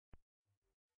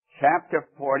chapter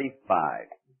 45.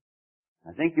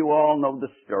 I think you all know the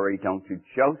story, don't you?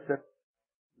 Joseph,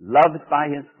 loved by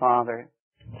his father,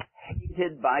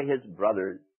 hated by his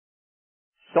brothers,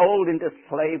 sold into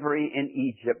slavery in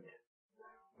Egypt,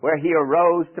 where he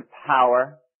arose to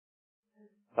power.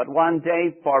 But one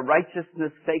day, for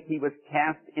righteousness' sake, he was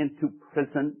cast into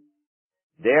prison.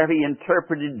 There he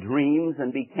interpreted dreams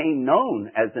and became known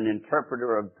as an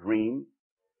interpreter of dreams.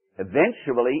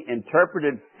 Eventually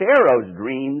interpreted Pharaoh's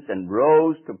dreams and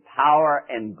rose to power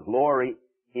and glory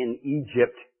in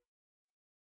Egypt.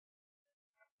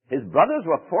 His brothers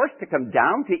were forced to come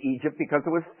down to Egypt because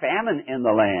there was famine in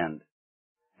the land.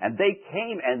 And they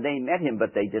came and they met him,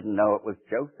 but they didn't know it was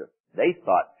Joseph. They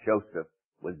thought Joseph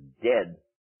was dead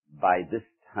by this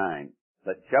time.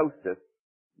 But Joseph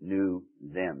knew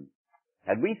them.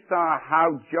 And we saw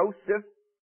how Joseph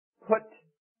put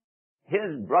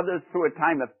his brothers through a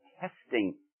time of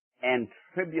testing and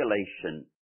tribulation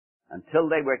until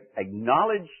they would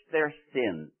acknowledge their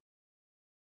sin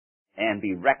and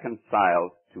be reconciled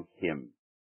to him.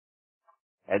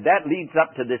 And that leads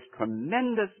up to this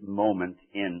tremendous moment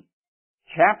in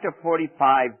chapter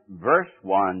 45, verse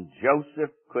 1.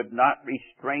 Joseph could not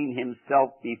restrain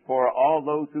himself before all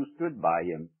those who stood by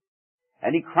him.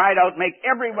 And he cried out, "Make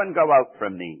everyone go out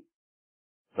from me."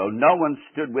 So no one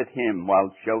stood with him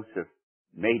while Joseph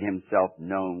made himself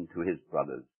known to his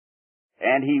brothers.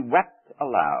 And he wept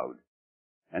aloud,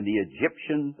 and the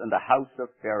Egyptians and the house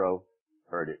of Pharaoh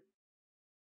heard it.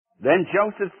 Then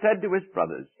Joseph said to his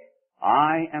brothers,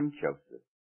 "I am Joseph.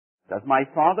 Does my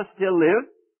father still live?"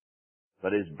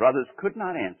 But his brothers could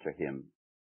not answer him,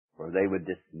 for they were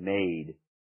dismayed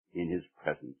in his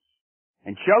presence.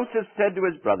 And Joseph said to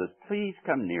his brothers, "Please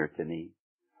come near to me."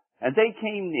 And they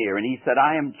came near, and he said,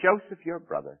 "I am Joseph, your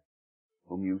brother,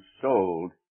 whom you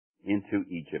sold into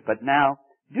Egypt. But now,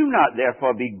 do not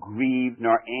therefore be grieved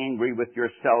nor angry with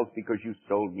yourselves because you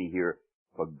sold me here,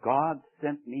 for God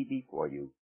sent me before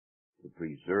you to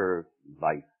preserve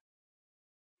life.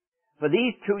 For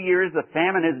these 2 years the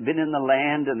famine has been in the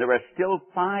land, and there are still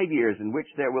 5 years in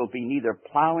which there will be neither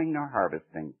plowing nor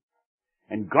harvesting.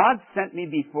 And God sent me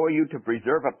before you to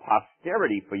preserve a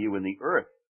posterity for you in the earth,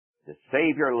 to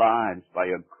save your lives by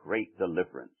a great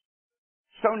deliverance.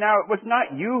 So now it was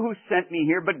not you who sent me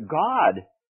here, but God.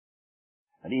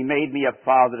 And he made me a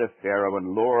father to Pharaoh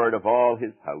and lord of all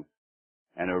his house,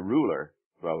 and a ruler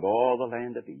throughout all the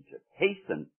land of Egypt.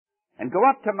 Hasten and go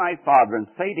up to my father and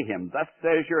say to him, 'Thus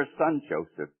says your son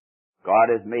Joseph, God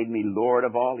has made me lord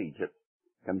of all Egypt.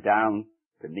 Come down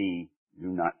to me, do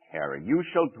not tarry. You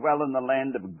shall dwell in the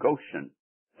land of Goshen.'"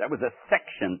 That was a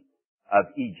section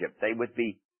of Egypt. They would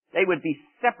be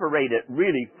separated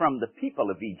really from the people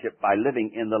of Egypt by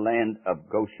living in the land of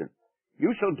Goshen.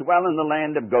 "You shall dwell in the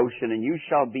land of Goshen, and you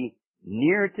shall be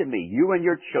near to me, you and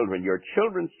your children, your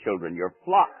children's children, your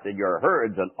flocks and your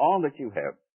herds, and all that you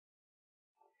have.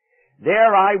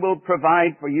 There I will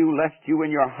provide for you, lest you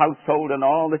and your household and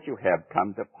all that you have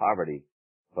come to poverty.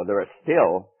 For there are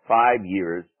still 5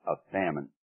 years of famine.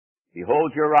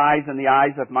 Behold, your eyes and the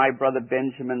eyes of my brother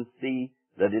Benjamin see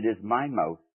that it is my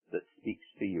mouth that speaks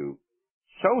to you.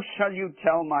 So shall you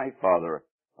tell my father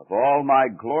of all my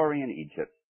glory in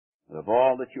Egypt, and of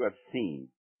all that you have seen.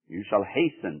 You shall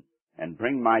hasten and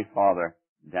bring my father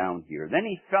down here." Then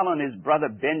he fell on his brother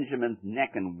Benjamin's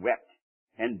neck and wept.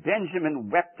 And Benjamin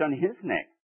wept on his neck.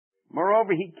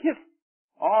 Moreover, he kissed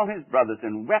all his brothers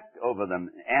and wept over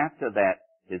them. After that,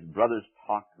 his brothers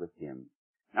talked with him.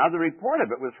 Now the report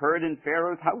of it was heard in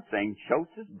Pharaoh's house, saying,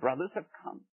 "Joseph's brothers have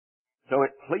come." So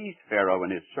it pleased Pharaoh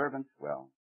and his servants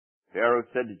well. Pharaoh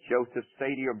said to Joseph,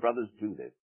 "Say to your brothers, do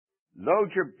this.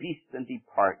 Load your beasts and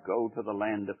depart. Go to the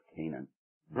land of Canaan.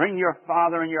 Bring your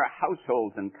father and your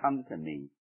households and come to me.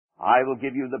 I will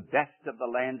give you the best of the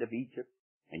land of Egypt,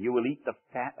 and you will eat the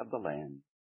fat of the land.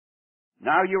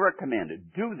 Now you are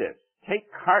commanded, do this.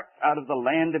 Take carts out of the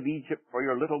land of Egypt for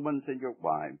your little ones and your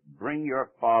wives. Bring your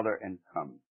father and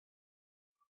come.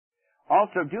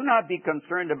 Also, do not be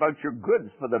concerned about your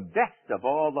goods, for the best of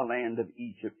all the land of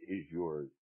Egypt is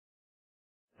yours."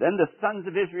 Then the sons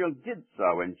of Israel did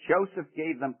so, and Joseph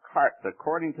gave them carts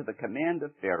according to the command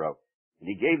of Pharaoh, and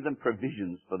he gave them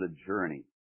provisions for the journey.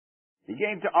 He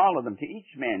gave to all of them, to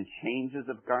each man, changes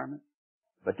of garments.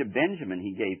 But to Benjamin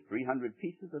he gave 300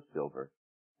 pieces of silver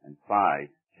and 5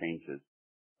 changes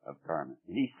of garments.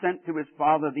 And he sent to his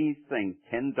father these things: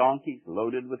 10 donkeys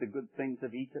loaded with the good things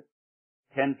of Egypt,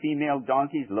 10 female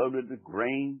donkeys loaded with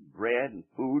grain, bread, and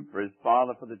food for his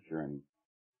father for the journey.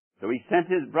 So he sent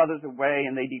his brothers away,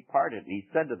 and they departed. And he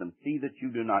said to them, "See that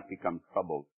you do not become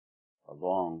troubled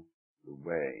along the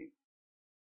way."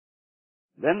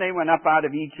 Then they went up out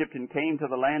of Egypt and came to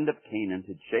the land of Canaan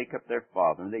to Jacob their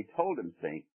father. And they told him,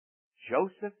 saying,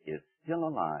 Joseph is still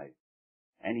alive,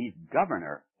 and he's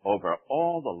governor over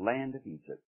all the land of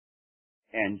Egypt.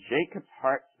 And Jacob's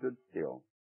heart stood still.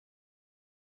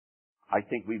 I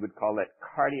think we would call that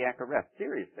cardiac arrest.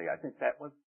 Seriously, I think that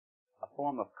was a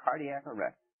form of cardiac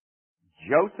arrest.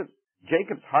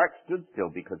 Jacob's heart stood still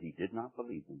because he did not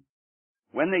believe them.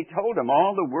 When they told him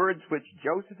all the words which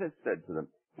Joseph had said to them,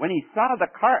 when he saw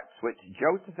the carts which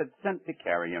Joseph had sent to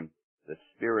carry him, the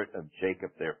spirit of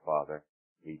Jacob their father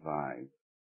revived.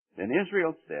 Then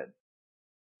Israel said,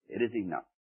 It is enough.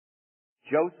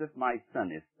 Joseph my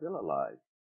son is still alive.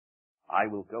 I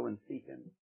will go and see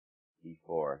him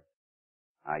before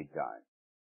I die.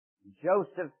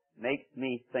 Joseph makes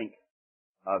me think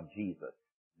of Jesus.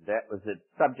 That was the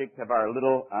subject of our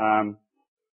little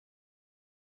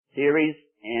series.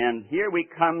 And here we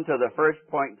come to the first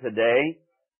point today,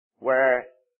 where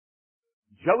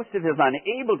Joseph is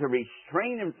unable to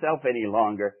restrain himself any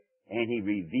longer, and he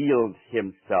reveals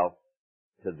himself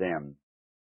to them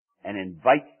and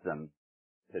invites them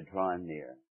to draw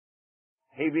near.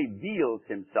 He reveals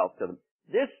himself to them.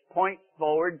 This points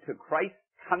forward to Christ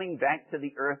coming back to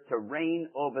the earth to reign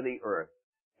over the earth.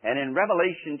 And in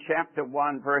Revelation chapter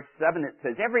 1 verse 7 it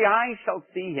says, Every eye shall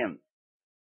see him,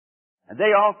 and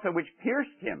they also which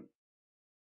pierced him.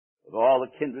 With all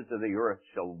the kindreds of the earth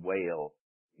shall wail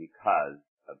because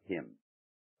of him.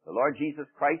 The Lord Jesus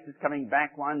Christ is coming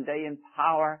back one day in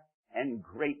power and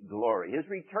great glory. His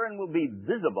return will be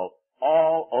visible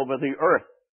all over the earth.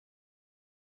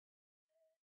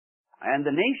 And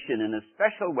the nation, in a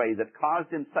special way that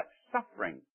caused him such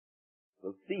suffering,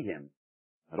 will see him.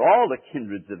 And all the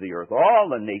kindreds of the earth, all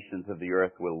the nations of the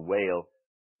earth will wail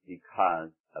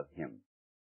because of him.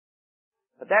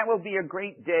 But that will be a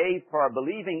great day for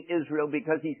believing Israel,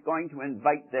 because he's going to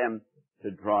invite them to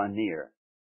draw near,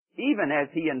 even as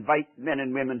he invites men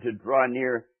and women to draw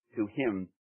near to him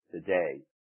today.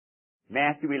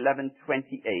 Matthew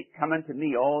 11:28, Come unto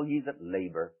me, all ye that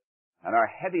labor and are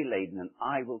heavy laden, and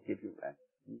I will give you rest.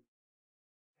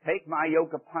 Take my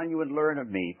yoke upon you and learn of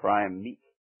me, for I am meek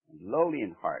and lowly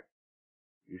in heart.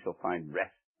 You shall find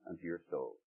rest unto your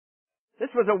souls. This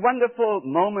was a wonderful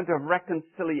moment of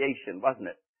reconciliation, wasn't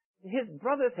it? His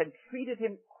brothers had treated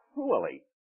him cruelly,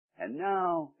 and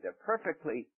now they're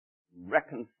perfectly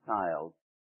reconciled,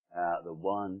 the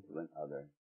one to another.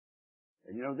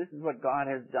 And you know, this is what God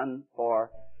has done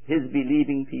for his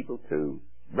believing people too.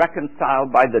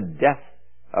 Reconciled by the death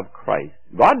of Christ.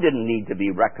 God didn't need to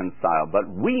be reconciled, but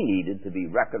we needed to be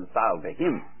reconciled to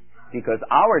him, because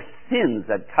our sins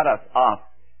had cut us off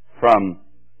from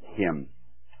him.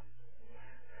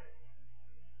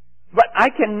 But I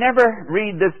can never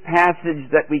read this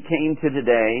passage that we came to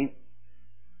today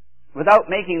without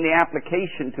making the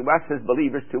application to us as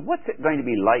believers to what's it going to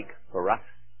be like for us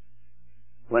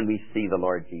when we see the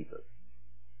Lord Jesus.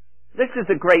 This is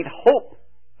a great hope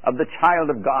of the child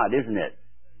of God, isn't it?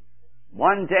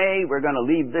 One day we're going to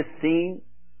leave this scene,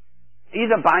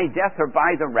 either by death or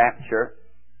by the rapture,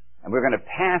 and we're going to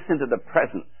pass into the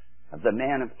presence of the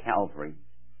man of Calvary.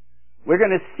 We're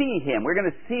going to see him. We're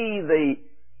going to see the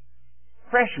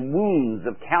fresh wounds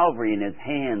of Calvary in his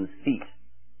hands, feet,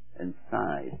 and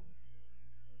side.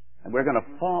 And we're going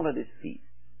to fall at his feet.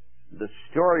 The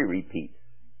story repeats,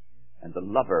 and the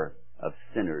lover of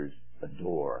sinners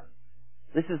adore.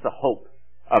 This is the hope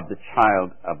of the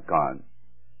child of God.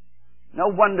 No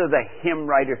wonder the hymn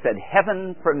writer said,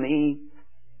 Heaven for me,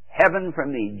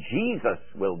 Jesus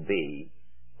will be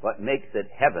what makes it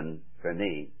heaven for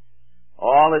me.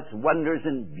 All its wonders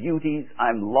and beauties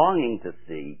I'm longing to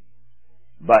see,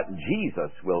 but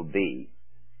Jesus will be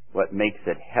what makes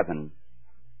it heaven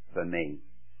for me.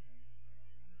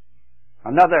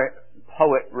 Another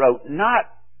poet wrote, Not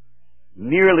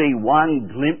merely one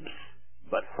glimpse,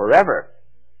 but forever,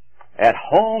 at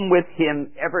home with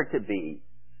him ever to be,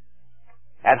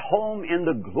 at home in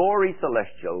the glory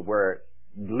celestial where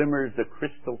glimmers the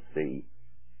crystal sea.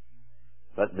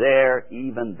 But there,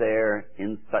 even there,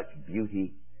 in such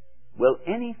beauty, will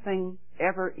anything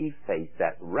ever efface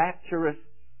that rapturous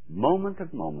moment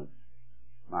of moments,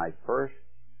 my first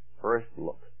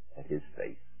look at his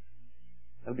face?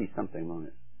 That'll be something, won't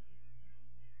it?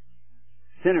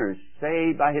 Sinners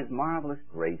saved by his marvelous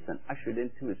grace and ushered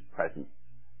into his presence,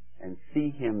 and see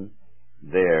him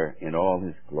there in all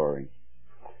his glory.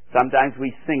 Sometimes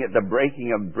we sing at the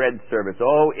breaking of bread service,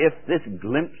 Oh, if this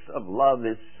glimpse of love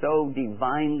is so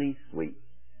divinely sweet,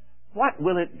 what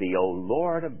will it be, O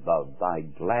Lord above, thy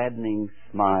gladdening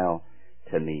smile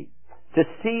to me, to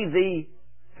see thee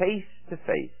face to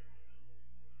face,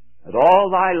 that all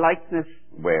thy likeness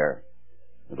wear,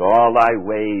 and all thy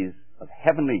ways of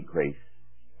heavenly grace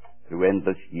through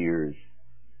endless years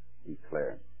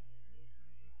declare.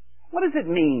 What does it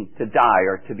mean to die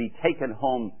or to be taken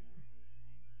home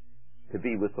to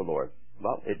be with the Lord?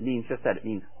 Well, it means just that. It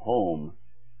means home.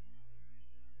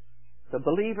 The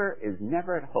believer is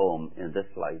never at home in this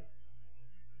life.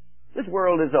 This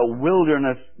world is a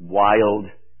wilderness wild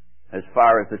as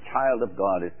far as the child of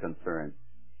God is concerned.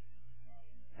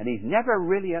 And he's never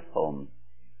really at home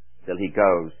till he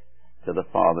goes to the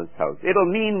Father's house.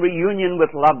 It'll mean reunion with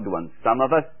loved ones. Some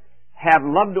of us have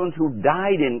loved ones who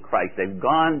died in Christ. They've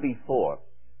gone before.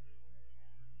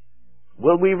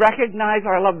 Will we recognize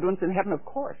our loved ones in heaven? Of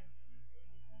course.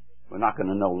 We're not going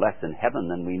to know less in heaven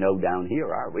than we know down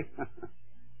here, are we?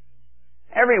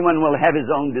 Everyone will have his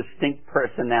own distinct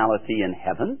personality in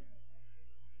heaven.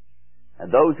 And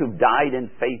those who've died in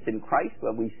faith in Christ,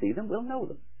 when we see them, we'll know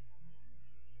them.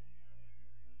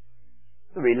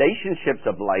 The relationships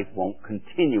of life won't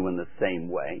continue in the same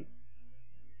way.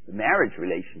 The marriage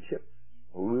relationship,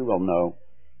 we will know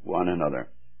one another.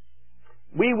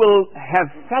 We will have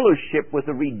fellowship with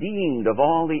the redeemed of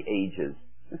all the ages.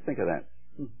 Let's think of that.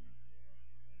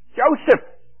 Joseph!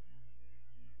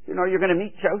 You know you're going to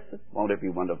meet Joseph? Won't it be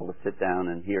wonderful to sit down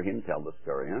and hear him tell the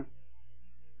story, huh?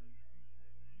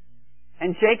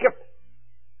 And Jacob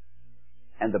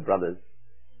and the brothers.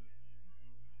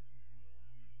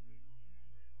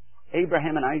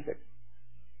 Abraham and Isaac.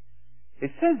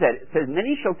 It says that. It says,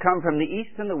 many shall come from the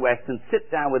east and the west and sit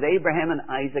down with Abraham and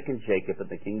Isaac and Jacob at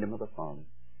the kingdom of the Father.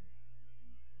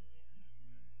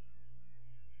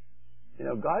 You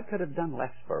know, God could have done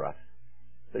less for us.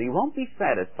 But he won't be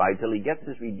satisfied till he gets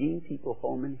his redeemed people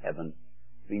home in heaven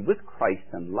to be with Christ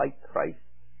and like Christ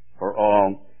for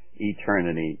all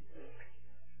eternity.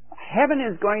 Heaven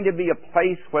is going to be a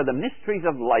place where the mysteries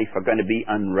of life are going to be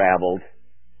unraveled.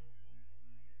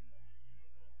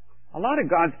 A lot of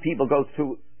God's people go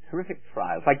through terrific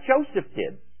trials, like Joseph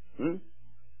did.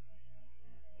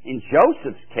 In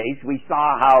Joseph's case, we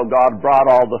saw how God brought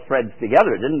all the threads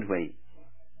together, didn't we?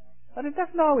 But it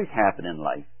doesn't always happen in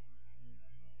life.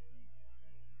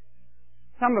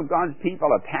 Some of God's people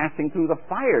are passing through the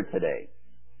fire today,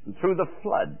 and through the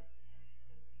flood.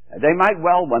 They might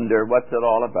well wonder, what's it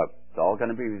all about? It's all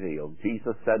going to be revealed.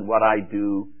 Jesus said, what I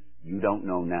do, you don't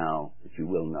know now, but you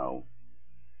will know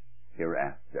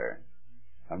hereafter.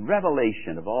 A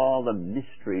revelation of all the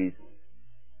mysteries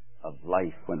of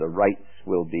life when the rights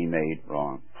will be made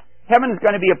wrong. Heaven is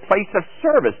going to be a place of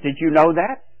service. Did you know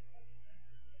that?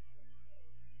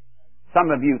 Some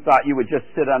of you thought you would just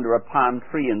sit under a palm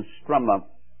tree and strum a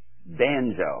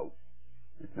banjo.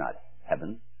 It's not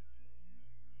heaven.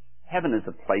 Heaven is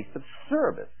a place of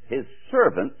service. His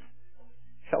servants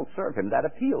shall serve him. That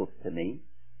appeals to me.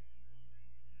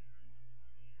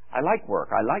 I like work.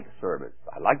 I like service.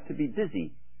 I like to be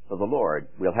busy for the Lord.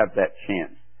 We'll have that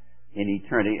chance in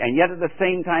eternity. And yet at the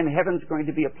same time, heaven's going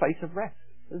to be a place of rest,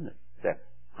 isn't it?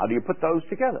 How do you put those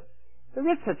together?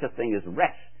 There is such a thing as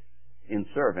rest in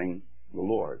serving the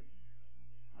Lord.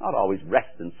 Not always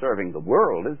rest in serving the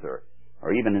world, is there?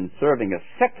 Or even in serving a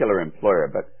secular employer,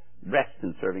 but rest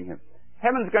in serving him.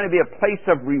 Heaven's going to be a place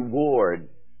of reward.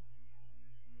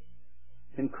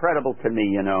 It's incredible to me,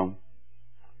 you know.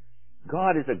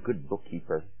 God is a good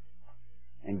bookkeeper.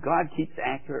 And God keeps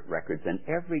accurate records, and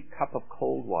every cup of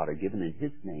cold water given in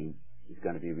his name is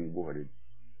going to be rewarded.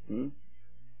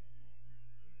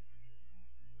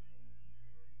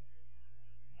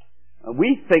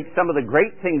 We think some of the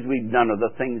great things we've done are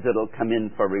the things that will come in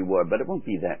for reward, but it won't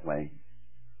be that way.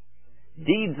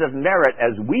 Deeds of merit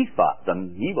as we thought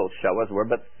them, he will show us, were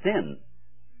but sin.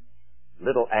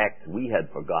 Little acts we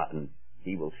had forgotten,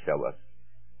 he will show us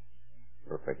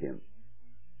were for him.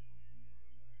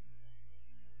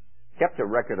 Kept a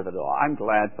record of it all. I'm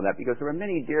glad for that, because there are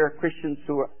many dear Christians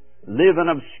who live in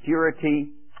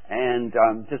obscurity and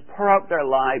just pour out their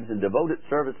lives in devoted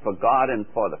service for God and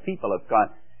for the people of God.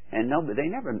 And no, they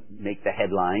never make the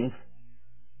headlines.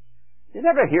 You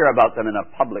never hear about them in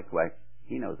a public way.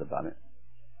 He knows about it.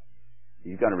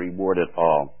 He's going to reward it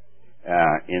all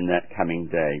in that coming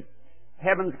day.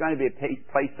 Heaven's going to be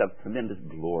a place of tremendous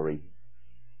glory.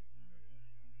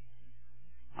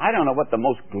 I don't know what the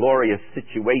most glorious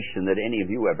situation that any of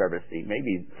you have ever seen.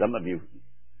 Maybe some of you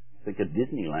think of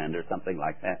Disneyland or something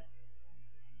like that.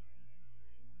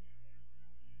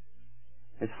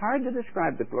 It's hard to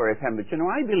describe the glory of heaven, but you know,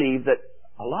 I believe that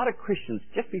a lot of Christians,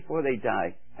 just before they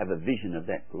die, have a vision of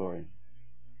that glory.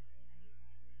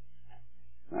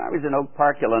 When I was in Oak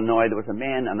Park, Illinois, there was a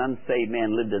man, an unsaved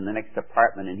man, lived in the next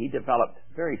apartment, and he developed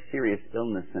very serious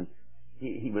illness, and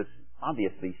he was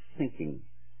obviously sinking.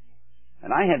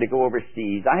 And I had to go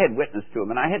overseas. I had witnessed to him,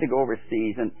 and I had to go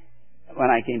overseas, and when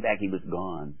I came back, he was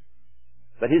gone.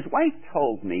 But his wife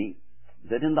told me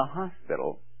that in the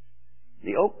hospital,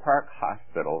 the Oak Park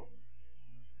Hospital,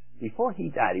 before he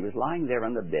died, he was lying there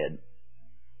on the bed,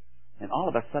 and all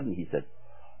of a sudden he said,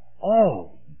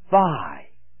 "Oh, bye."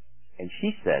 And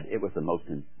she said it was the most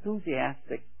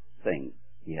enthusiastic thing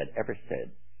he had ever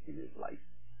said in his life.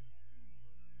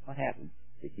 What happened?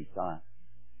 I think he saw it.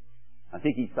 I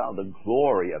think he saw the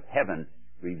glory of heaven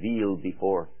revealed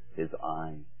before his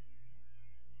eyes.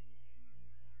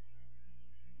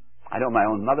 I know my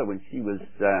own mother, when she was,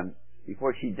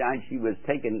 before she died, she was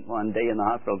taken one day in the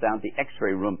hospital down to the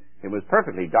x-ray room. It was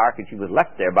perfectly dark, and she was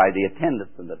left there by the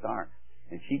attendants in the dark.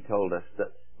 And she told us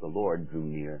that the Lord drew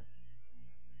near.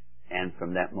 And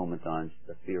from that moment on,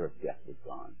 the fear of death was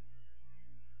gone.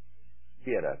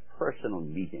 She had a personal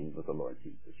meeting with the Lord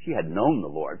Jesus. She had known the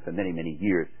Lord for many, many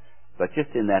years. But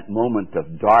just in that moment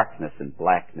of darkness and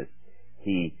blackness,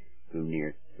 he drew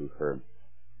near to her.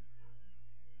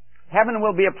 Heaven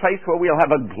will be a place where we'll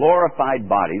have a glorified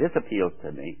body. This appeals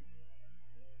to me.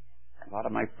 A lot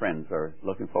of my friends are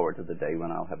looking forward to the day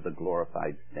when I'll have the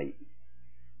glorified state.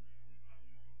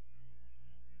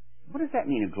 What does that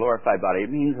mean, a glorified body?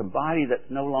 It means a body that's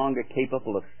no longer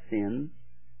capable of sin,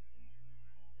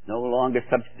 no longer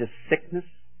subject to sickness,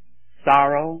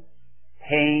 sorrow,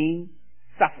 pain,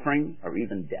 suffering, or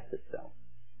even death itself.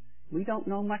 We don't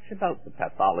know much about the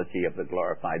pathology of the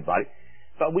glorified body,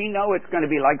 but we know it's going to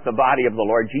be like the body of the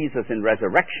Lord Jesus in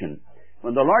resurrection.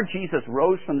 When the Lord Jesus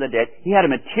rose from the dead, he had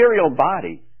a material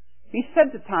body. He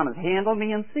said to Thomas, "Handle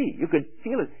me and see." You could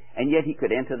feel it. And yet he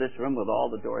could enter this room with all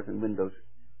the doors and windows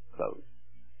closed.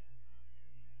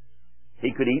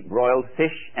 He could eat broiled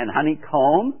fish and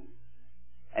honeycomb,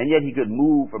 and yet he could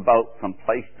move about from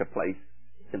place to place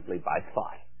simply by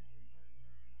thought.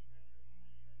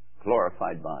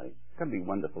 Glorified body. It's going to be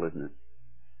wonderful, isn't it?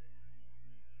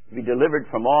 To be delivered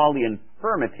from all the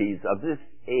infirmities of this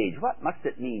age. What must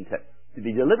it mean to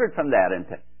be delivered from that and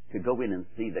to go in and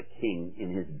see the King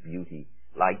in his beauty,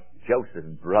 like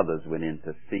Joseph's brothers went in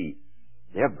to see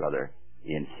their brother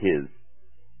in his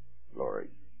glory.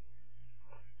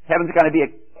 Heaven's going to be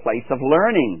a place of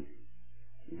learning.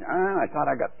 I thought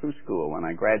I got through school when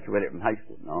I graduated from high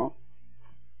school. No.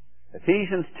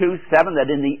 Ephesians 2:7, that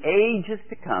in the ages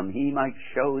to come he might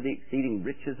show the exceeding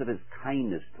riches of his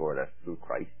kindness toward us through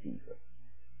Christ Jesus.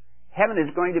 Heaven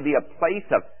is going to be a place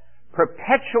of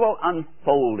perpetual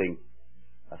unfolding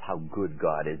of how good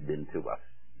God has been to us.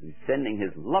 He's sending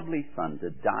his lovely Son to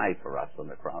die for us on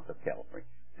the cross of Calvary.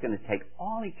 It's going to take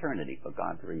all eternity for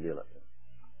God to reveal it to us.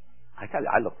 I tell you,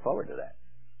 I look forward to that.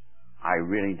 I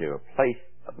really do. A place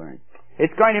of learning.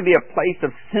 It's going to be a place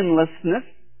of sinlessness.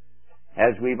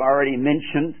 As we've already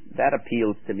mentioned, that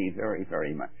appeals to me very,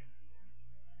 very much.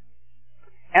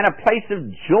 And a place of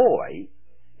joy.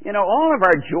 You know, all of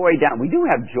our joy down. We do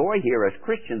have joy here as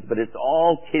Christians, but it's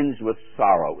all tinged with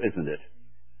sorrow, isn't it?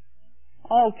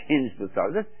 All tinged with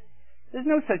sorrow. There's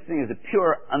no such thing as a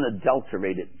pure,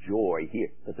 unadulterated joy here,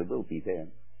 but there will be there.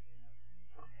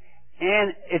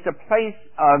 And it's a place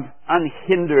of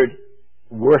unhindered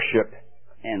worship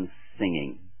and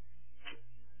singing.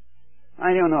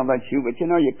 I don't know about you, but you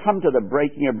know, you come to the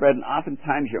breaking of bread, and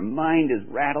oftentimes your mind is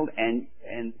rattled, and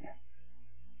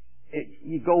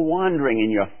you go wandering in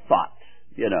your thoughts,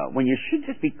 you know, when you should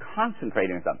just be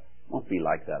concentrating on something. It won't be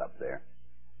like that up there.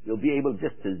 You'll be able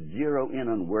just to zero in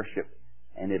on worship,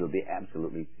 and it'll be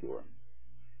absolutely pure.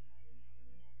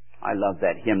 I love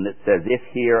that hymn that says, "If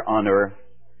here on earth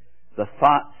the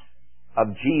thoughts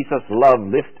of Jesus' love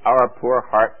lift our poor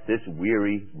hearts this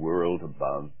weary world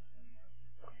above.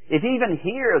 If even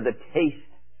here the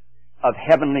taste of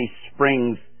heavenly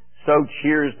springs so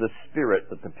cheers the spirit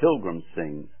that the pilgrim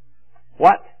sings,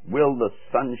 what will the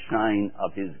sunshine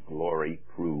of his glory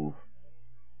prove?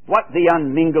 What the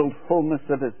unmingled fullness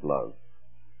of his love?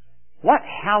 What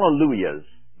hallelujahs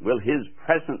will his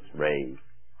presence raise?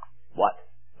 What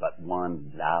but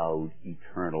one loud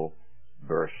eternal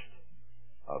burst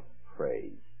of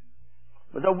praise?"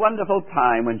 It was a wonderful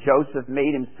time when Joseph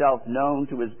made himself known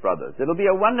to his brothers. It'll be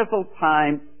a wonderful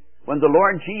time when the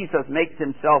Lord Jesus makes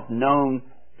himself known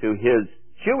to his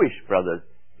Jewish brothers.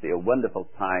 It'll be a wonderful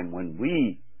time when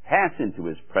we pass into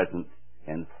his presence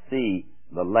and see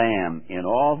the Lamb in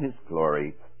all his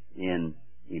glory in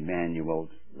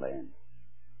Emmanuel's land.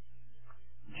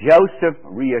 Joseph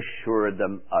reassured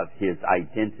them of his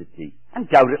identity.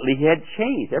 Undoubtedly he had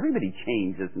changed. Everybody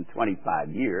changes in 25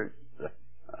 years.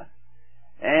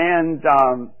 And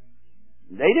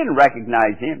they didn't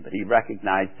recognize him, but he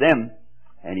recognized them,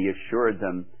 and he assured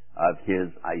them of his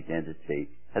identity.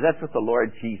 And that's what the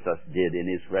Lord Jesus did in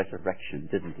His resurrection,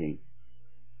 didn't He?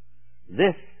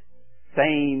 This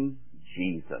same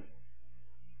Jesus,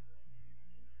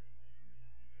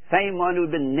 same one who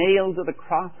had been nailed to the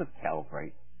cross of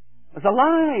Calvary, was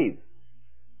alive.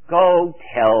 Go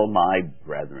tell my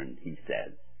brethren, He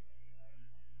said.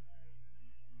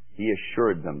 He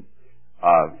assured them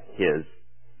of His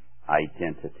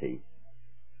identity.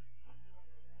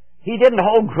 He didn't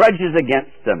hold grudges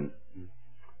against them.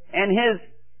 And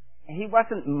He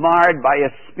wasn't marred by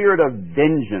a spirit of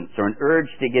vengeance or an urge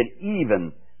to get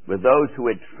even with those who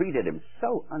had treated Him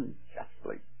so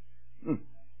unjustly.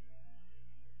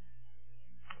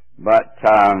 But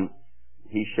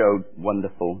He showed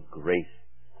wonderful grace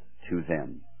to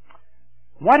them.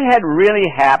 What had really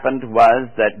happened was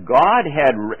that God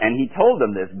had, and He told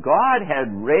them this, God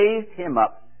had raised Him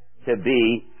up to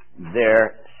be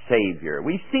their Savior.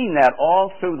 We've seen that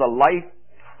all through the life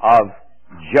of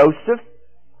Joseph,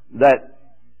 that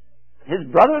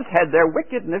his brothers had their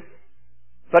wickedness,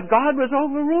 but God was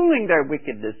overruling their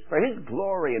wickedness for His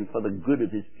glory and for the good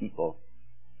of His people.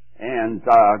 And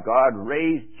God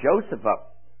raised Joseph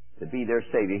up to be their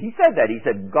Savior. He said that. He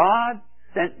said, God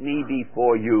sent me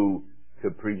before you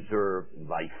to preserve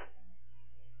life.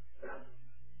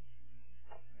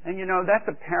 And you know, that's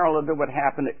a parallel to what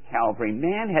happened at Calvary.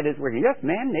 Man had his work. Yes,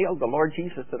 man nailed the Lord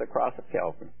Jesus to the cross of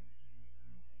Calvary.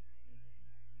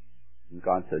 And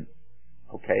God said,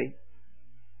 okay,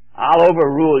 I'll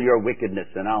overrule your wickedness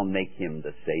and I'll make Him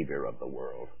the Savior of the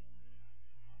world.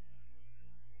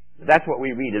 That's what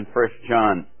we read in 1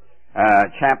 John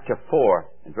chapter 4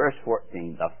 and verse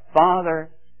 14. The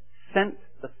Father sent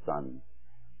the Son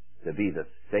to be the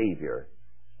Savior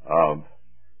of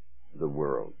the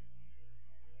world.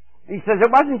 He says,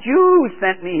 it wasn't you who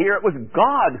sent me here, it was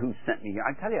God who sent me here.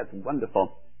 I tell you, it's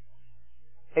wonderful.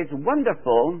 It's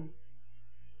wonderful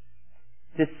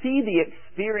to see the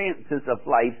experiences of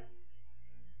life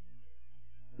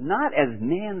not as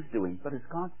man's doing, but as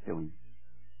God's doing.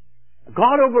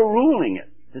 God overruling it.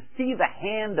 To see the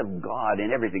hand of God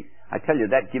in everything. I tell you,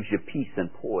 that gives you peace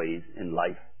and poise in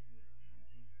life.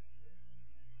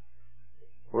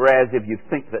 Whereas if you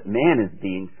think that man is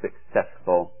being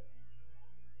successful,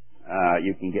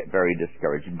 you can get very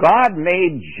discouraged. God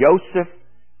made Joseph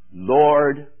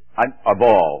Lord of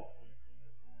all.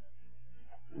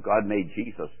 God made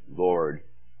Jesus Lord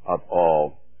of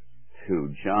all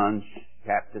too. John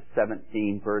chapter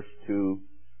 17 verse 2,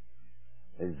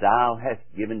 as thou hast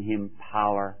given Him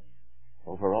power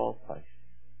over all flesh,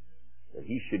 that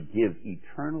He should give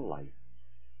eternal life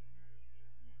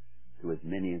to as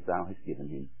many as thou hast given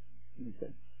Him. He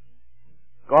said,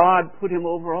 God put Him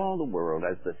over all the world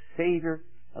as the Savior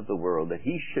of the world, that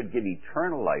He should give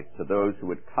eternal life to those who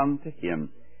would come to Him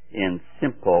in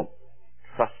simple,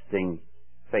 trusting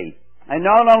faith. And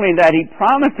not only that, He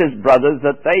promised His brothers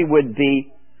that they would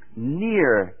be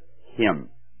near Him.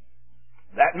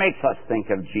 That makes us think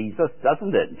of Jesus,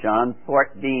 doesn't it? John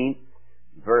 14,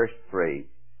 verse 3.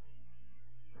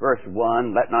 Verse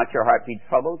 1, let not your heart be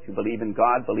troubled. You believe in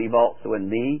God, believe also in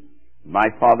me. In my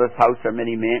Father's house are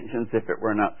many mansions. If it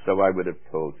were not so, I would have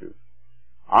told you.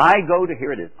 I go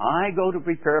to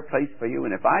prepare a place for you,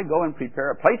 and if I go and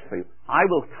prepare a place for you, I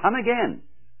will come again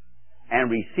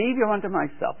and receive you unto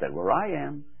myself, that where I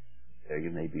am, there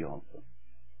you may be also.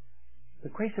 The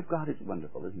grace of God is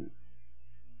wonderful, isn't it?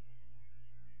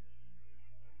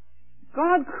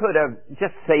 God could have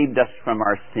just saved us from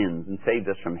our sins and saved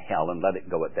us from hell and let it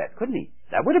go at that, couldn't He?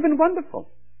 That would have been wonderful.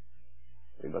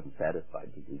 But He wasn't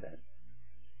satisfied to do that.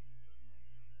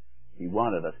 He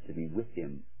wanted us to be with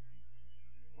Him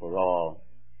for all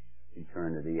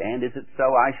eternity. And is it so?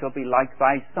 I shall be like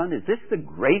thy Son. Is this the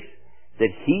grace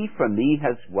that He for me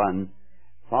has won?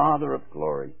 Father of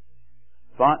glory,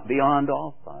 thought beyond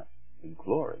all thought, in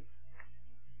glory,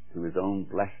 to His own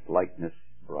blessed likeness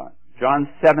brought. In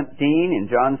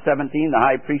John 17, the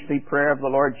high priestly prayer of the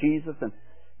Lord Jesus, and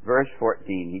verse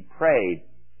 14, He prayed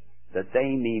that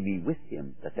they may be with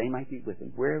Him, that they might be with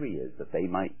Him where He is, that they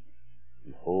might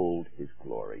behold His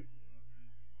glory.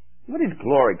 What is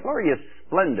glory? Glory is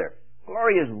splendor.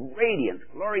 Glory is radiance.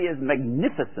 Glory is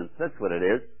magnificence. That's what it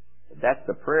is. That's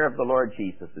the prayer of the Lord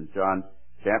Jesus in John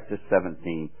chapter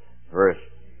 17, verse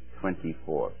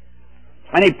 24.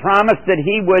 And He promised that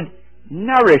He would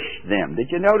nourish them. Did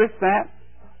you notice that?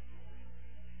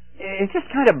 It's just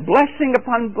kind of blessing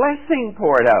upon blessing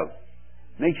poured out.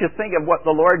 Makes you think of what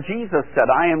the Lord Jesus said,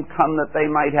 I am come that they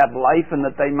might have life and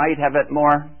that they might have it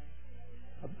more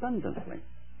abundantly.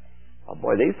 Oh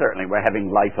boy, they certainly were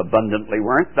having life abundantly,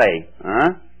 weren't they? Huh?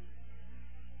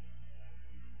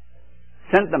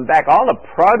 Sent them back all the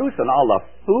produce and all the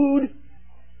food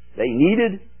they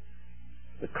needed.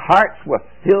 The carts were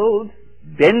filled,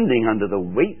 bending under the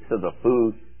weights of the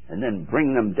food, and then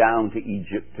bring them down to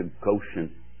Egypt, to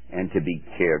Goshen, and to be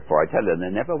cared for. I tell you,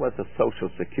 there never was a social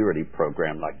security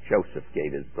program like Joseph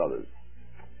gave his brothers.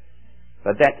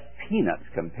 But that's peanuts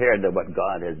compared to what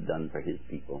God has done for His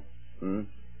people.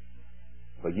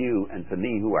 For you and for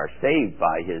me who are saved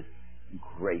by His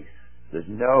grace. There's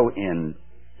no end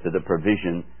to the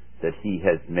provision that He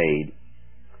has made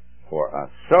for us.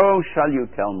 So shall you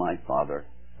tell my Father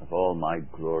of all my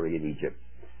glory in Egypt.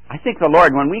 I think the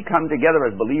Lord, when we come together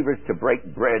as believers to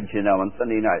break bread, on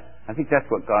Sunday night, I think that's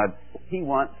what God, He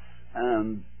wants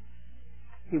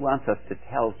us to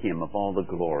tell Him of all the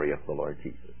glory of the Lord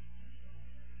Jesus.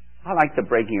 I like the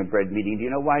breaking of bread meeting. Do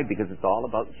you know why? Because it's all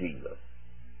about Jesus.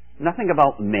 Nothing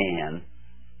about man.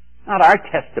 Not our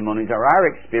testimonies or our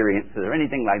experiences or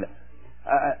anything like that.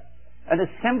 An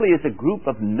assembly is a group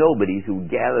of nobodies who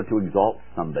gather to exalt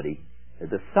somebody.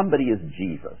 The somebody is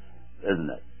Jesus, isn't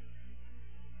it?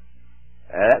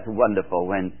 That's wonderful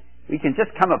when we can just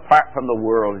come apart from the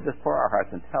world and just pour our hearts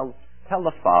and tell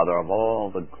the Father of all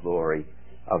the glory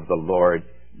of the Lord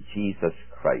Jesus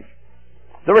Christ.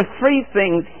 There are three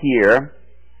things here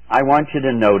I want you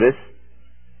to notice.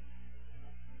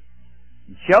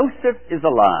 Joseph is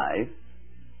alive.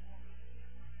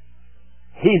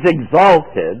 He's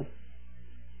exalted.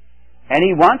 And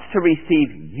he wants to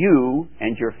receive you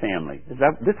and your family.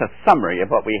 This is a summary of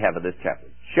what we have in this chapter.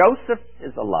 Joseph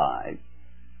is alive.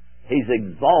 He's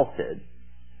exalted.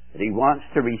 And he wants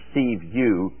to receive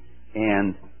you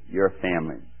and your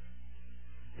family.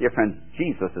 Dear friends,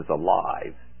 Jesus is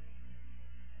alive.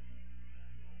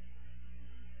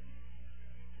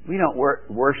 We don't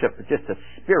worship just a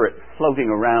spirit floating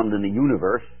around in the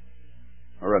universe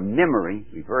or a memory.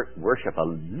 We worship a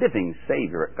living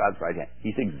Savior at God's right hand.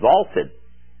 He's exalted.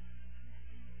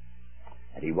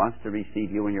 And He wants to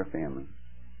receive you and your family.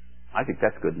 I think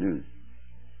that's good news.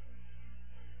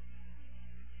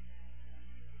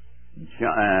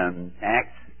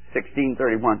 Acts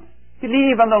 16:31.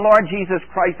 Believe on the Lord Jesus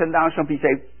Christ and thou shalt be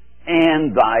saved,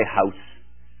 and thy house.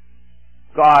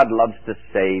 God loves to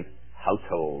save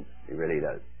households. He really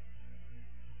does.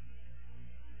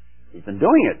 He's been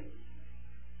doing it.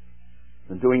 He's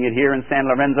been doing it here in San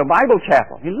Lorenzo Bible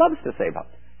Chapel. He loves to save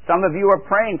households. Some of you are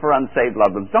praying for unsaved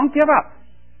loved ones. Don't give up.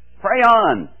 Pray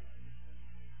on.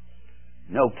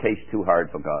 No case too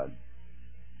hard for God.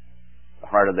 The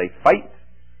harder they fight,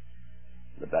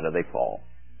 the better they fall.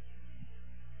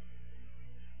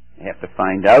 You have to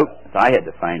find out, as I had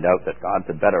to find out, that God's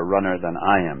a better runner than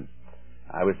I am.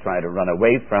 I was trying to run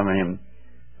away from Him,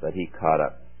 but He caught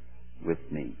up with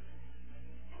me.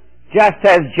 Just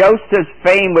as Joseph's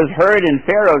fame was heard in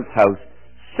Pharaoh's house,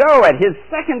 so at His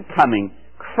second coming,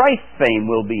 Christ's fame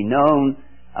will be known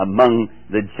among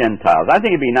the Gentiles. I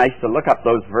think it'd be nice to look up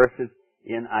those verses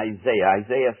in Isaiah.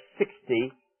 Isaiah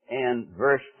 60 and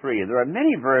verse 3. There are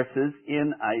many verses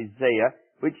in Isaiah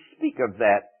which speak of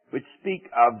that, which speak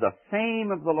of the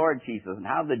fame of the Lord Jesus and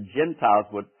how the Gentiles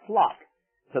would flock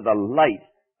to the light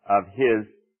of His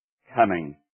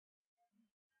coming.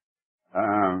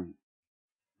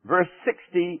 Verse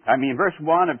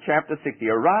 1 of chapter 60.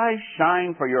 Arise,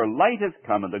 shine, for your light has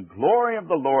come, and the glory of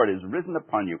the Lord is risen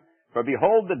upon you. For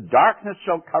behold, the darkness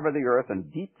shall cover the earth,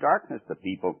 and deep darkness the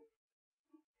people.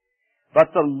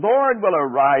 But the Lord will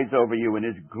arise over you, and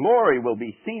His glory will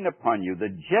be seen upon you.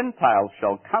 The Gentiles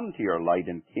shall come to your light,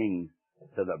 and kings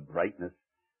to the brightness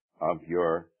of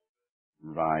your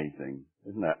rising.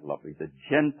 Isn't that lovely? The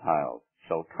Gentiles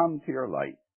shall come to your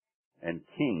light, and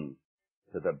kings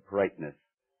to the brightness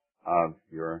of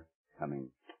your coming.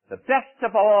 The best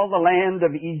of all the land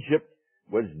of Egypt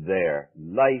was there.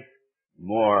 Life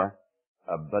more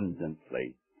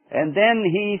abundantly. And then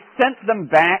He sent them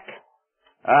back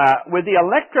with the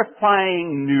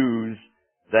electrifying news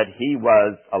that He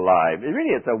was alive.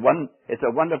 It's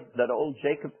a wonder that old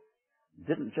Jacob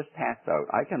didn't just pass out.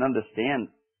 I can understand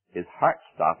his heart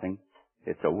stopping.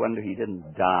 It's a wonder he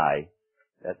didn't die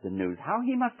at the news. How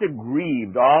he must have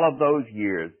grieved all of those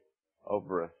years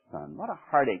over a son. What a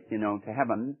heartache, to have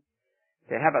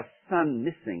a son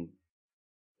missing.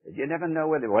 You never know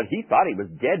whether, he thought he was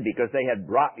dead because they had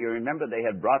brought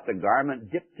the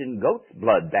garment dipped in goat's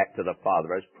blood back to the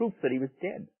father as proof that he was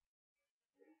dead.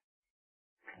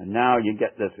 And now you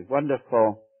get this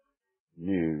wonderful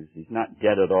news. He's not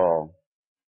dead at all.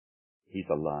 He's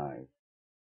alive.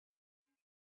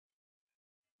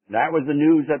 That was the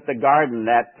news at the garden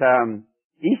that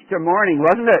Easter morning,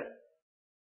 wasn't it?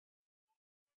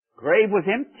 Grave was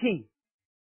empty.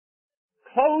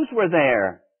 Clothes were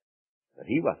there. But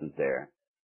He wasn't there.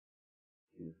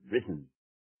 He was risen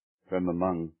from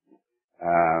among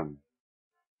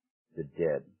the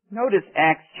dead. Notice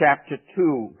Acts chapter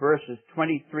 2, verses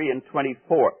 23 and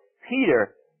 24.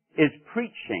 Peter is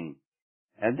preaching,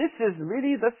 and this is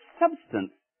really the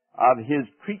substance of his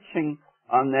preaching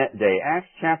on that day. Acts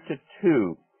chapter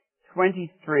 2,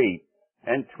 23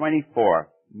 and 24.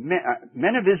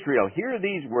 Men of Israel, hear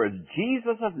these words.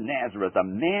 Jesus of Nazareth, a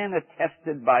man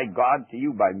attested by God to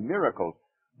you by miracles,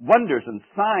 wonders and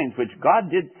signs which God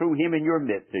did through him in your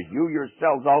midst, as you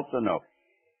yourselves also know.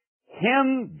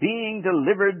 Him being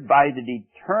delivered by the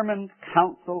determined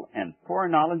counsel and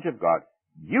foreknowledge of God,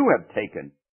 you have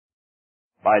taken,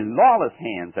 by lawless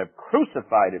hands have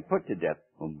crucified and put to death,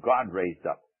 whom God raised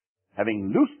up,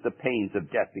 having loosed the pains of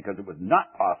death, because it was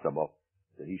not possible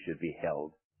that he should be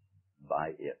held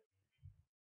by it.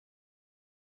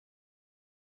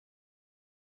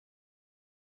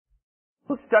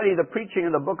 We'll study the preaching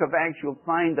in the book of Acts. You'll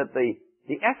find that the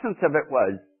essence of it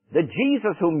was that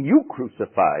Jesus whom you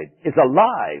crucified is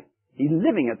alive. He's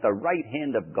living at the right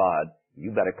hand of God.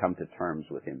 You better come to terms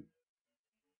with him.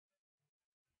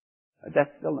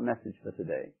 That's still the message for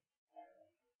today.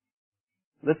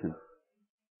 Listen,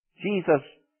 Jesus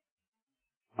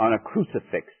on a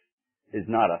crucifix is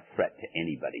not a threat to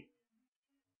anybody.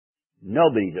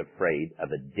 Nobody's afraid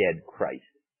of a dead Christ.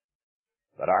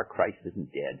 But our Christ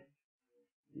isn't dead.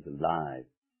 He's alive.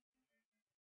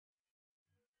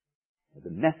 The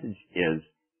message is,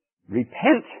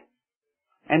 repent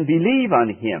and believe on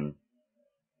him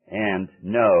and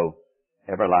know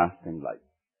everlasting life.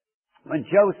 When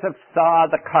Joseph saw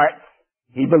the carts,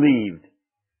 he believed.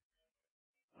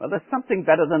 Well, there's something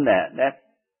better than that. That's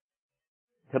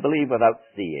to believe without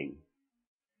seeing.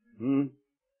 When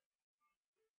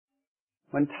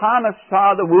Thomas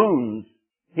saw the wounds,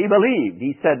 he believed.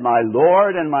 He said, my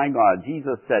Lord and my God.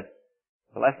 Jesus said,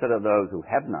 blessed are those who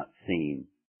have not seen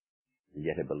and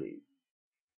yet have believed.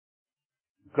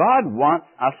 God wants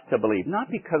us to believe, not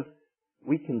because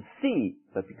we can see,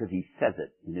 but because he says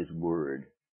it in his word.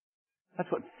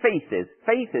 That's what faith is.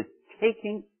 Faith is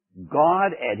taking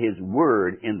God at his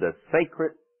word in the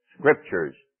sacred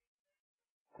scriptures.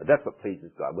 But that's what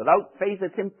pleases God. Without faith,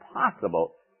 it's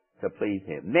impossible to please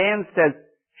him. Man says,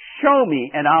 show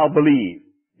me and I'll believe.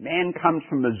 Man comes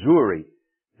from Missouri.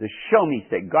 The show me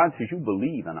state. God says, you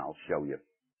believe and I'll show you.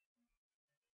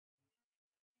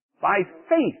 By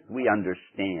faith we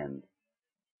understand.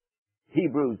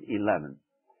 Hebrews 11.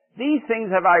 These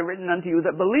things have I written unto you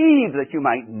that believe that you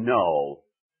might know.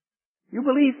 You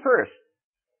believe first,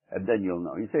 and then you'll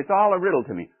know. You say, it's all a riddle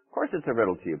to me. Of course it's a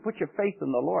riddle to you. Put your faith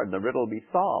in the Lord, and the riddle will be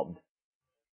solved.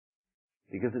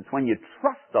 Because it's when you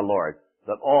trust the Lord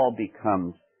that all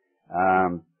becomes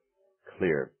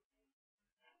clear.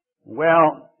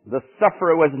 Well, the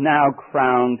sufferer was now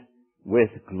crowned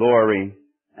with glory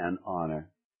and honor.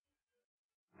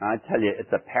 I tell you,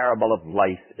 it's a parable of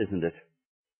life, isn't it?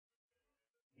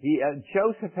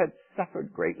 Joseph had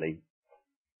suffered greatly,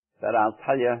 but I'll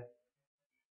tell you,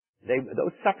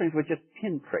 those sufferings were just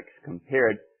pinpricks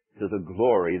compared to the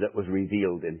glory that was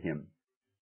revealed in him.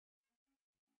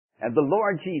 And the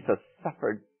Lord Jesus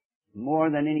suffered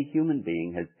more than any human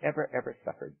being has ever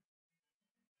suffered.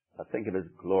 I think of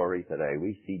his glory today.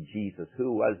 We see Jesus,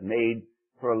 who was made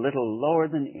for a little lower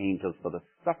than angels for the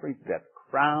suffering death,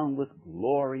 crowned with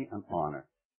glory and honor,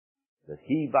 that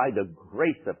he, by the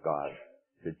grace of God,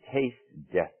 should taste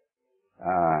death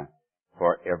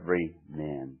for every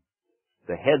man.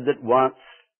 The head that once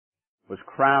was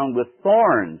crowned with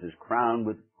thorns is crowned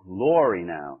with glory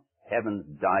now. Heaven's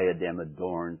diadem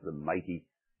adorns the mighty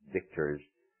victor's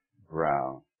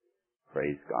brow.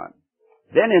 Praise God.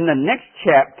 Then in the next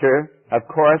chapter, of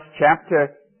course,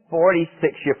 chapter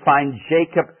 46, you find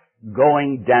Jacob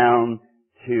going down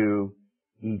to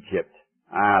Egypt.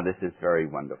 This is very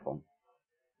wonderful.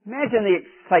 Imagine the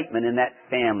excitement in that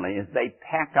family as they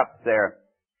pack up their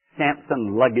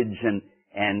Samson luggage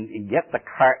and get the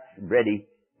carts ready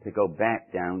to go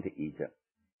back down to Egypt.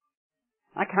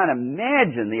 I can't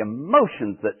imagine the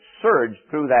emotions that surged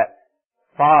through that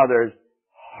father's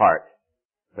heart.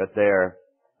 But there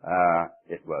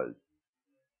it was.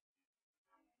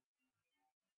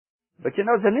 But you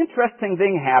know, there's an interesting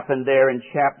thing happened there in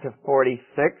chapter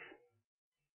 46.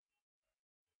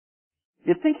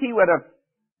 You'd think he would have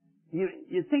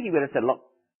said, look,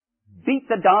 beat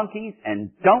the donkeys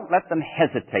and don't let them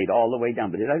hesitate all the way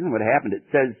down. But it isn't what happened. It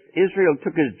says, Israel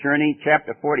took his journey,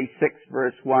 chapter 46,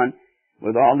 verse 1,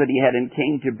 with all that he had, and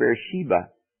came to Beersheba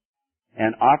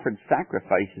and offered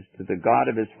sacrifices to the God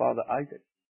of his father Isaac.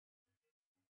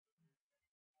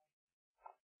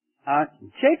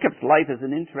 Jacob's life is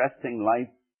an interesting life.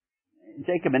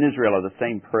 Jacob and Israel are the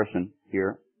same person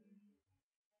here.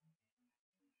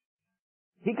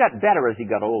 He got better as he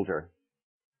got older,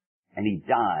 and he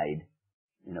died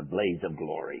in a blaze of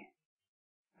glory.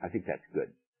 I think that's good.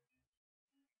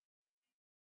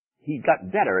 He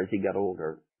got better as he got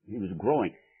older. He was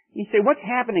growing. You say, what's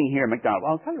happening here, MacDonald?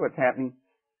 Well, I'll tell you what's happening.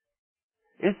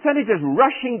 Instead of just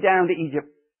rushing down to Egypt,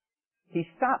 he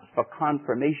stops for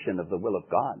confirmation of the will of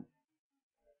God.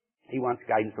 He wants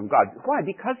guidance from God. Why?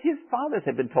 Because his fathers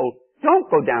had been told,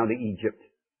 don't go down to Egypt.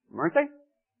 Weren't they?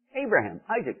 Abraham,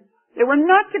 Isaac. They were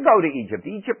not to go to Egypt.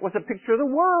 Egypt was a picture of the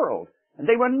world. And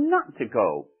they were not to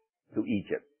go to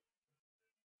Egypt.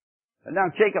 And now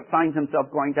Jacob finds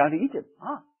himself going down to Egypt.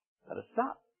 Gotta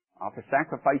stop. Offer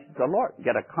sacrifices to the Lord.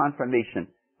 Get a confirmation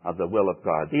of the will of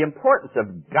God. The importance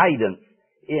of guidance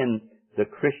in the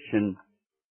Christian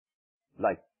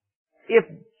life. If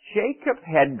Jacob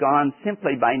had gone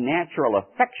simply by natural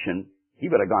affection, he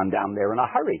would have gone down there in a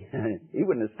hurry. He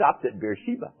wouldn't have stopped at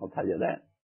Beersheba, I'll tell you that.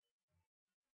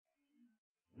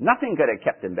 Nothing could have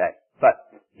kept him back, but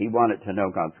he wanted to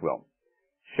know God's will.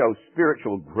 Show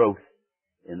spiritual growth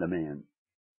in the man.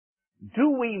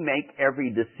 Do we make every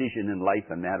decision in life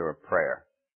a matter of prayer?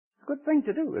 It's a good thing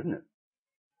to do, isn't it?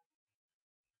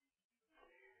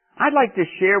 I'd like to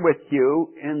share with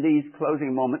you in these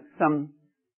closing moments some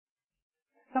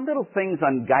little things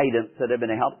on guidance that have been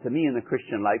a help to me in the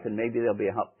Christian life, and maybe they'll be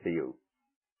a help to you.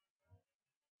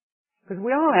 Because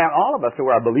all of us who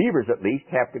are believers at least,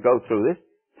 have to go through this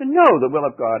to know the will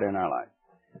of God in our life.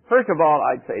 First of all,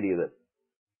 I'd say to you this.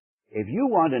 If you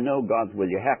want to know God's will,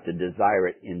 you have to desire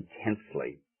it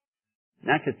intensely,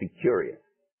 not just be curious.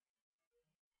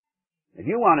 If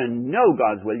you want to know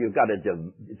God's will, you've got to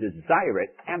desire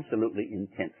it absolutely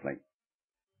intensely.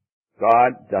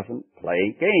 God doesn't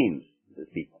play games with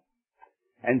people.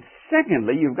 And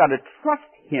secondly, you've got to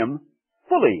trust Him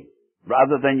fully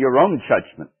rather than your own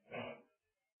judgment.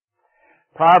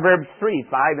 Proverbs 3,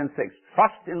 5 and 6.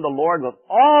 Trust in the Lord with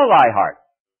all thy heart.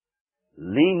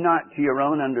 Lean not to your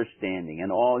own understanding.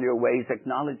 In all your ways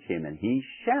acknowledge Him, and He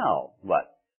shall, what?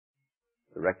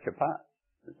 Direct your path.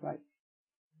 That's right.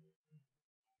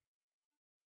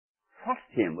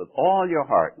 Trust Him with all your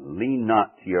heart. Lean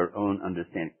not to your own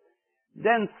understanding.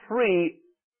 Then 3,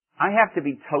 I have to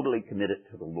be totally committed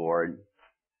to the Lord.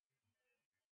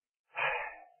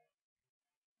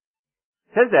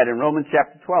 It says that in Romans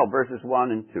chapter 12, verses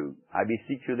 1 and 2. I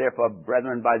beseech you therefore,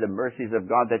 brethren, by the mercies of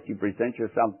God, that you present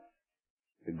yourselves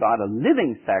to God a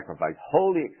living sacrifice,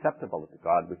 wholly acceptable to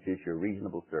God, which is your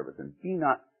reasonable service. And be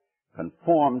not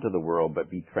conformed to the world, but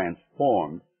be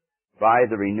transformed by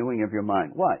the renewing of your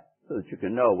mind. Why? So that you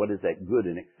can know what is that good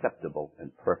and acceptable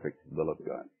and perfect will of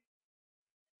God.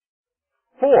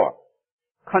 4,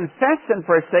 confess and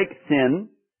forsake sin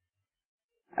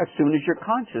as soon as you're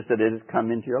conscious that it has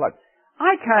come into your life.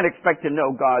 I can't expect to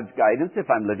know God's guidance if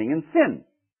I'm living in sin,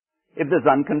 if there's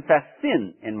unconfessed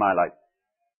sin in my life.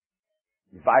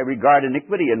 If I regard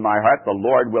iniquity in my heart, the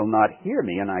Lord will not hear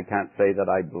me, and I can't say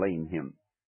that I blame Him.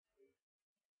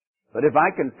 But if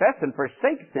I confess and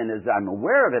forsake sin as I'm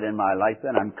aware of it in my life,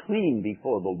 then I'm clean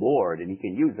before the Lord, and He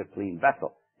can use a clean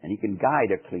vessel, and He can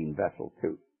guide a clean vessel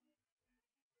too.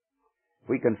 If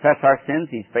we confess our sins,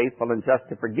 He's faithful and just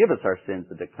to forgive us our sins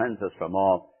and to cleanse us from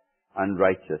all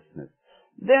unrighteousness.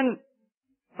 Then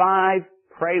 5,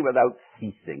 pray without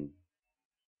ceasing.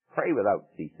 Pray without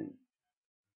ceasing.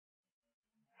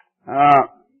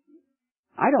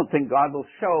 I don't think God will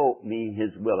show me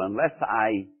His will unless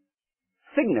I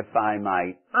signify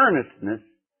my earnestness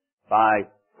by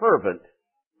fervent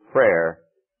prayer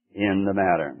in the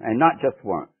matter, and not just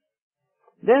once.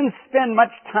 Then spend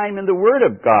much time in the Word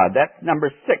of God. That's number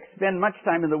 6. Spend much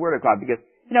time in the Word of God, because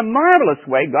in a marvelous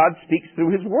way, God speaks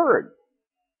through His Word.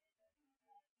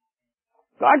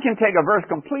 God can take a verse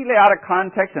completely out of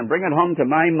context and bring it home to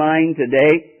my mind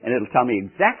today, and it'll tell me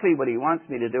exactly what He wants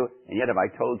me to do, and yet if I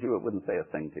told you, it wouldn't say a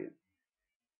thing to you.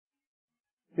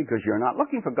 Because you're not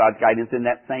looking for God's guidance in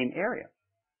that same area.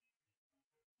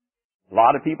 A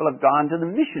lot of people have gone to the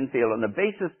mission field on the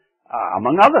basis,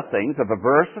 among other things, of a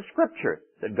verse of Scripture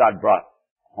that God brought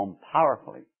home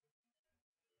powerfully.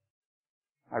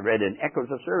 I read in Echoes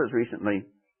of Service recently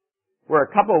where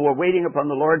a couple were waiting upon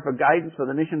the Lord for guidance for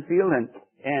the mission field,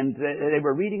 and they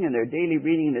were reading in their daily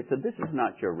reading, and it said, "This is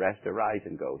not your rest. Arise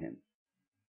and go hence."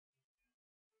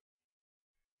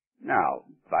 Now,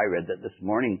 if I read that this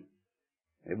morning,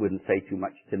 it wouldn't say too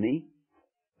much to me,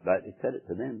 but it said it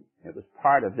to them. It was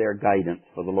part of their guidance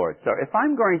for the Lord. So if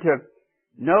I'm going to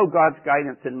know God's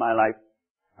guidance in my life,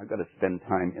 I've got to spend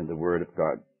time in the Word of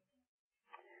God.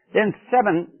 Then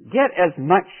 7, get as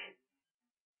much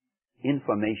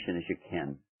information as you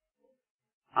can.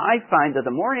 I find that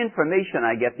the more information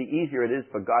I get, the easier it is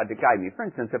for God to guide me. For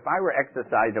instance, if I were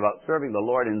exercised about serving the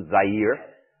Lord in Zaire,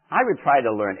 I would try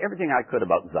to learn everything I could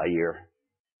about Zaire.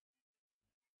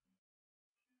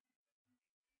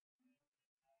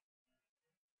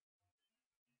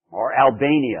 Or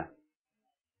Albania.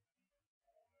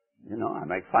 You know, I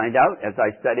might find out as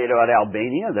I studied about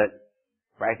Albania that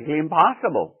it's practically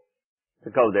impossible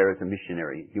to go there as a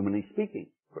missionary, humanly speaking.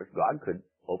 Of course, God could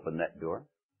open that door.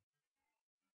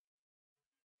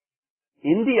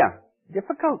 India,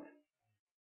 difficult.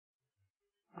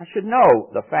 I should know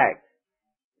the facts.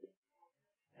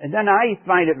 And then I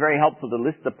find it very helpful to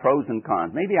list the pros and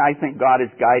cons. Maybe I think God is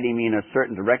guiding me in a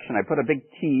certain direction. I put a big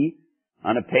T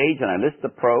on a page and I list the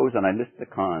pros and I list the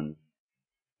cons.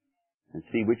 And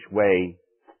see which way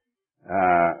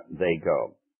they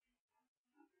go.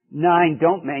 9,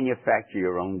 don't manufacture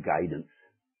your own guidance.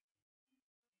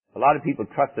 A lot of people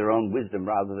trust their own wisdom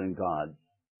rather than God's.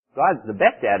 The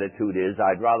best attitude is,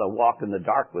 I'd rather walk in the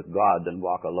dark with God than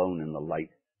walk alone in the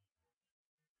light.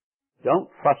 Don't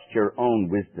trust your own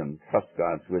wisdom. Trust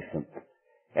God's wisdom.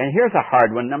 And here's a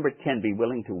hard one. Number 10, be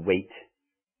willing to wait.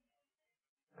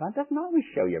 God doesn't always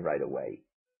show you right away.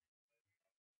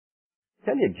 I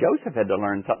tell you, Joseph had to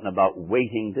learn something about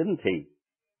waiting, didn't he?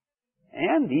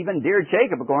 And even dear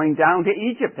Jacob going down to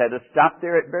Egypt had to stop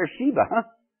there at Beersheba, huh?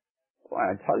 Boy,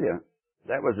 I tell you,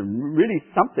 that was really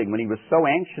something when he was so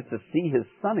anxious to see his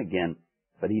son again.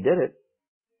 But he did it.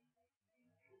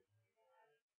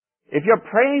 If you're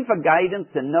praying for guidance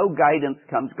and no guidance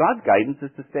comes, God's guidance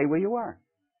is to stay where you are.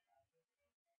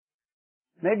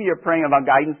 Maybe you're praying about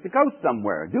guidance to go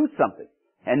somewhere, do something,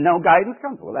 and no guidance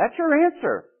comes. Well, that's your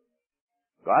answer.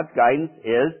 God's guidance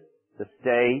is to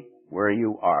stay where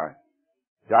you are.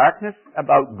 Darkness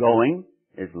about going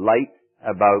is light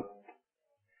about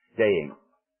staying.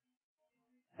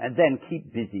 And then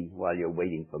keep busy while you're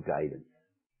waiting for guidance.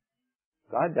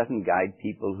 God doesn't guide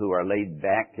people who are laid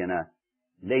back in a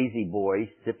lazy boy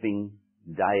sipping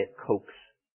Diet Cokes.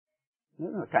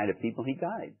 Those are the kind of people He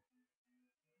guides.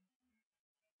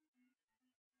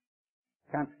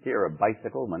 You can't steer a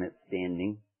bicycle when it's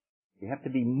standing. You have to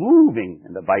be moving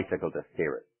in the bicycle to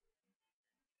steer it.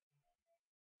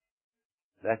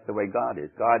 That's the way God is.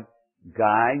 God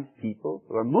guides people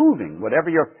who are moving. Whatever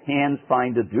your hands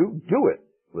find to do, do it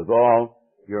with all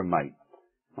your might.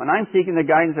 When I'm seeking the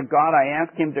guidance of God, I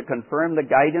ask Him to confirm the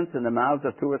guidance in the mouths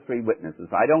of 2 or 3 witnesses.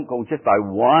 I don't go just by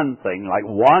one thing, like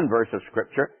one verse of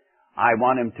Scripture. I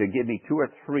want Him to give me 2 or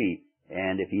 3.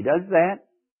 And if He does that,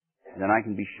 then I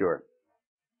can be sure.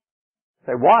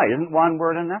 Say, why? Isn't one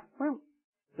word enough? Well,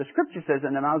 the Scripture says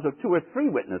in the mouths of 2 or 3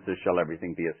 witnesses shall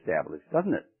everything be established,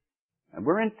 doesn't it? And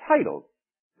we're entitled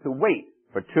to wait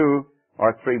for 2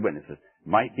 or 3 witnesses.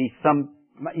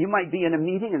 You might be in a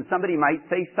meeting and somebody might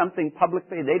say something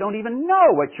publicly. They don't even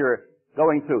know what you're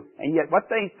going through. And yet what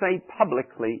they say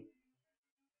publicly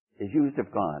is used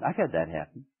of God. I've had that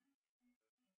happen.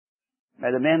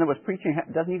 And the man that was preaching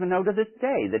doesn't even know to this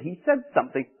day that he said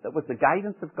something that was the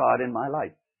guidance of God in my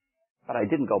life. But I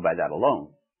didn't go by that alone.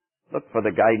 Look for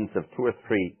the guidance of 2 or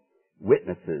 3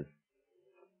 witnesses.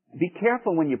 Be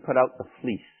careful when you put out the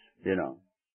fleece, you know.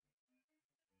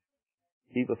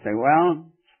 People say,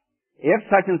 well, if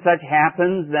such and such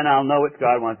happens, then I'll know what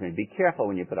God wants me. Be careful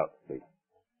when you put out the fleece.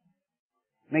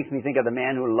 Makes me think of the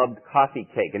man who loved coffee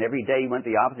cake. And every day he went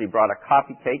to the office, he brought a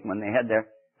coffee cake. When they had their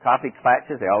coffee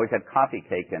clatches, they always had coffee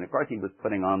cake. And of course he was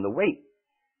putting on the weight.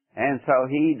 And so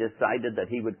he decided that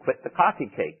he would quit the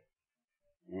coffee cake.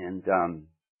 And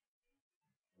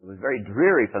it was very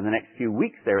dreary for the next few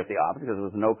weeks there at the office because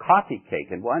there was no coffee cake.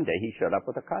 And one day he showed up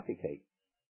with a coffee cake.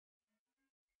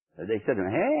 So they said to him,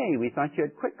 hey, we thought you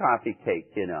had quit coffee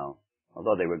cake, you know.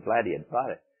 Although they were glad he had bought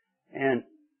it. And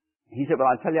he said, well,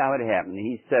 I'll tell you how it happened.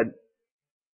 He said,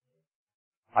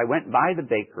 I went by the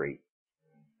bakery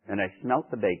and I smelt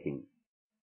the baking.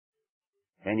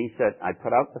 And he said, I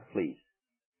put out the fleece.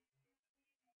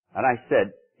 And I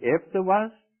said, if there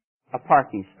was a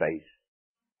parking space,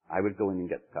 I would go in and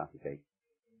get the coffee cake.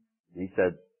 And he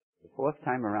said, the 4th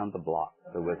time around the block,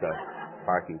 there was a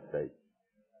parking space.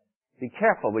 Be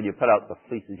careful when you put out the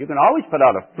fleeces. You can always put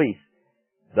out a fleece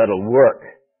that'll work,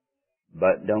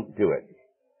 but don't do it.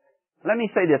 Let me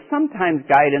say this. Sometimes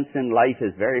guidance in life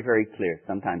is very, very clear.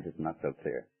 Sometimes it's not so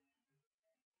clear.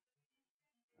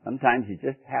 Sometimes you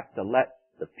just have to let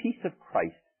the peace of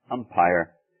Christ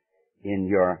umpire in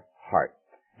your heart.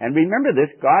 And remember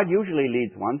this, God usually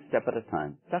leads one step at a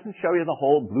time. Doesn't show you the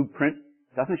whole blueprint.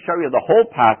 Doesn't show you the whole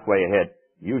pathway ahead.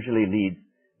 Usually leads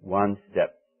one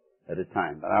step at a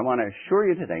time. But I want to assure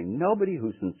you today, nobody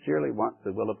who sincerely wants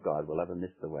the will of God will ever miss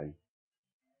the way.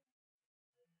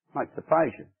 Might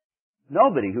surprise you.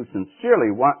 Nobody who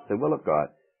sincerely wants the will of God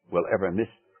will ever miss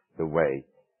the way.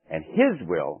 And His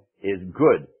will is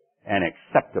good and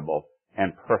acceptable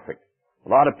and perfect. A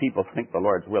lot of people think the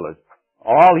Lord's will is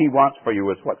all He wants for you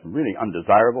is what's really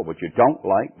undesirable, what you don't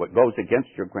like, what goes against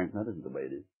your grain. That isn't the way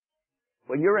it is.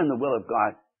 When you're in the will of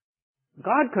God,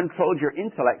 God controls your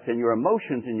intellect and your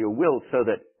emotions and your will so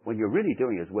that when you're really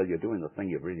doing His will, you're doing the thing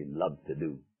you really love to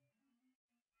do.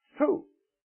 It's true.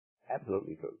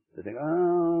 Absolutely true. They think,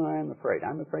 oh, I'm afraid.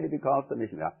 I'm afraid to be called to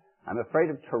mission. I'm afraid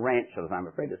of tarantulas. I'm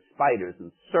afraid of spiders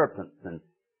and serpents. And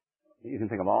you can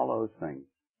think of all those things.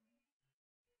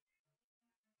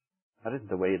 That isn't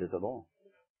the way it is at all.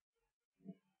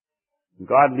 When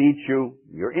God leads you,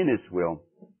 you're in His will.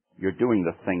 You're doing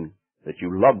the thing that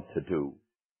you love to do.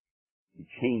 He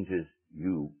changes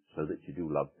you so that you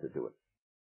do love to do it.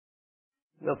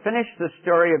 We'll finish the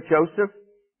story of Joseph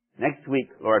next week,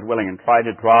 Lord willing, and try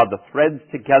to draw the threads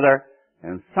together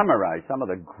and summarize some of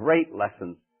the great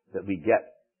lessons that we get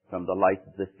from the life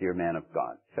of this dear man of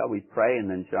God. Shall we pray, and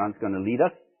then John's going to lead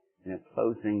us in a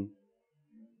closing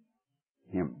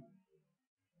hymn.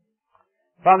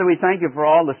 Father, we thank You for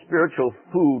all the spiritual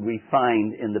food we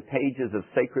find in the pages of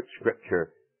sacred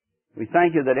Scripture. We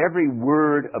thank You that every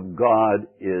word of God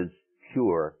is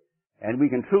pure, and we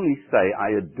can truly say,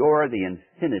 I adore the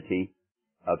infinity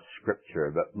of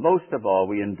Scripture. But most of all,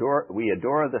 we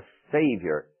adore the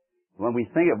Savior when we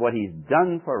think of what He's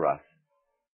done for us,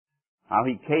 how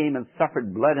He came and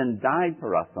suffered, bled, and died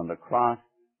for us on the cross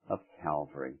of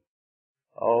Calvary.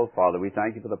 Oh, Father, we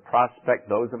thank You for the prospect,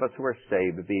 those of us who are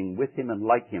saved, of being with Him and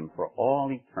like Him for all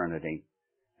eternity.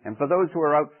 And for those who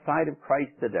are outside of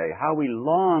Christ today, how we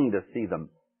long to see them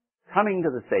coming to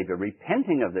the Savior,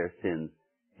 repenting of their sins,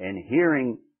 and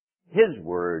hearing His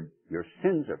word, your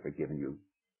sins are forgiven you.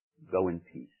 Go in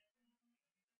peace.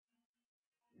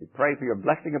 We pray for Your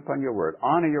blessing upon Your word.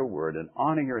 Honor Your word and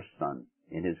honor Your Son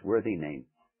in His worthy name.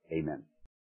 Amen.